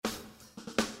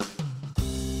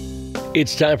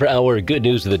It's time for our Good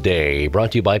News of the Day,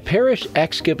 brought to you by Parish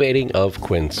Excavating of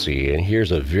Quincy. And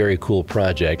here's a very cool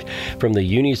project from the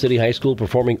Union City High School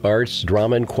Performing Arts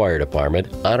Drama and Choir Department,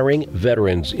 honoring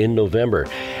veterans in November.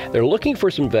 They're looking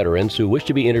for some veterans who wish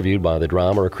to be interviewed by the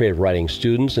drama or creative writing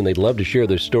students, and they'd love to share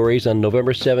their stories on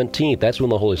November 17th. That's when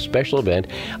they'll hold a special event,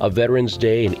 a Veterans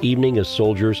Day and Evening of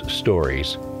Soldiers'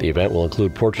 Stories. The event will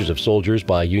include portraits of soldiers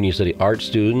by Union City art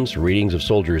students, readings of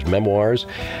soldiers' memoirs,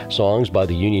 songs by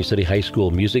the Union City High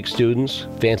School music students,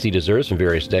 fancy desserts from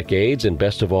various decades, and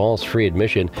best of all, it's free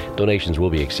admission. Donations will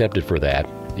be accepted for that.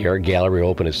 The art gallery will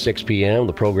open at 6 p.m.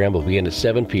 The program will begin at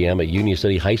 7 p.m. at Union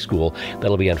City High School.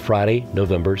 That'll be on Friday,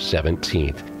 November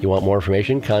 17th. You want more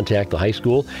information? Contact the high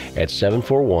school at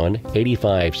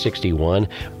 741-8561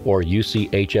 or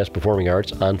UCHS Performing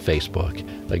Arts on Facebook.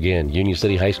 Again, Union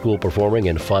City High School Performing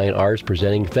and Fine Arts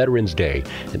presenting Veterans Day,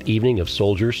 an evening of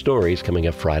soldier stories coming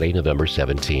up Friday, November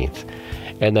 17th.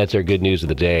 And that's our Good News of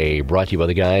the Day, brought to you by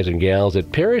the guys and gals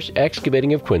at Parish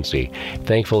Excavating of Quincy.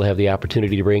 Thankful to have the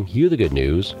opportunity to bring you the good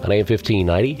news on AM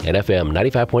 1590 and FM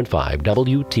 95.5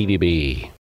 WTVB.